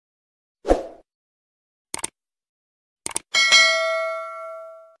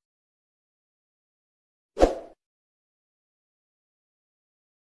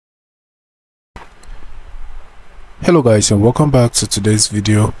Hello guys, and welcome back to today's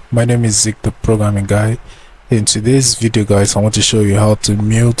video. My name is Zeke, the programming guy. In today's video guys, I want to show you how to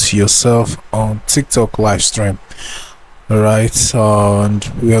mute yourself on TikTok live stream. Alright, and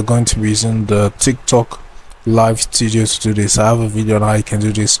we are going to be using the TikTok live studio to do this. I have a video on how you can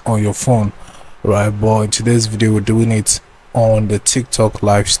do this on your phone, right? But in today's video we're doing it on the TikTok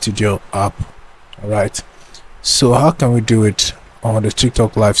live studio app. Alright, so how can we do it on the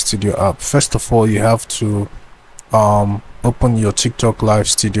TikTok live studio app? First of all, you have to open your TikTok live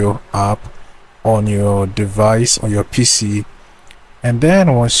studio app on your device, on your PC, and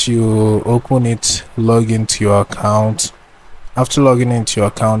then once you open it, log into your account. After logging into your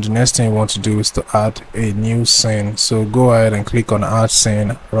account, the next thing you want to do is to add a new scene. So go ahead and click on add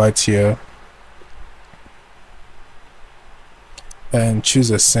scene right here and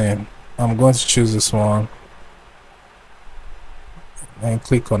choose a scene. I'm going to choose this one and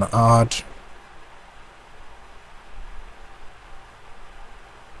click on add.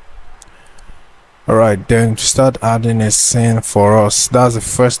 Alright, then start adding a scene for us. That's the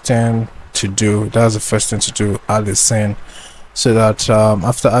first thing to do. Add a scene, so that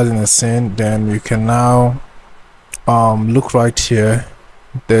after adding a scene, then you can now look right here.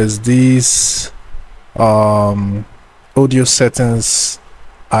 There's this audio settings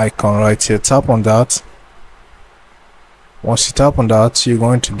icon right here. Tap on that. Once you tap on that, you're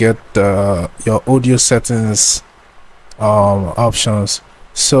going to get your audio settings options.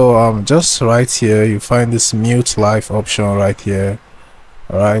 So just right here you find this mute live option right here.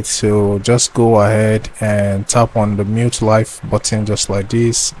 Alright, so just go ahead and tap on the mute live button just like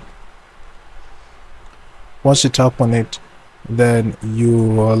this. Once you tap on it, then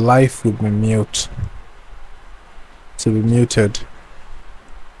your live will be muted. So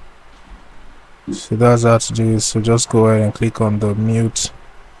that's how to do it. So just go ahead and click on the mute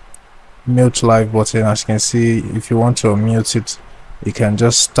live button. As you can see, if you want to unmute it, you can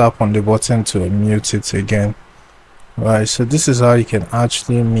just tap on the button to mute it again. Right, so this is how you can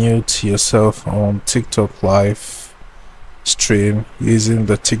actually mute yourself on TikTok live stream using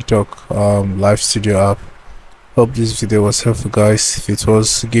the TikTok live studio app. Hope this video was helpful guys. If it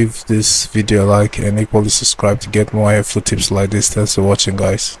was, give this video a like and equally subscribe to get more helpful tips like this. Thanks for watching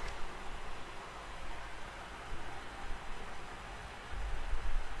guys.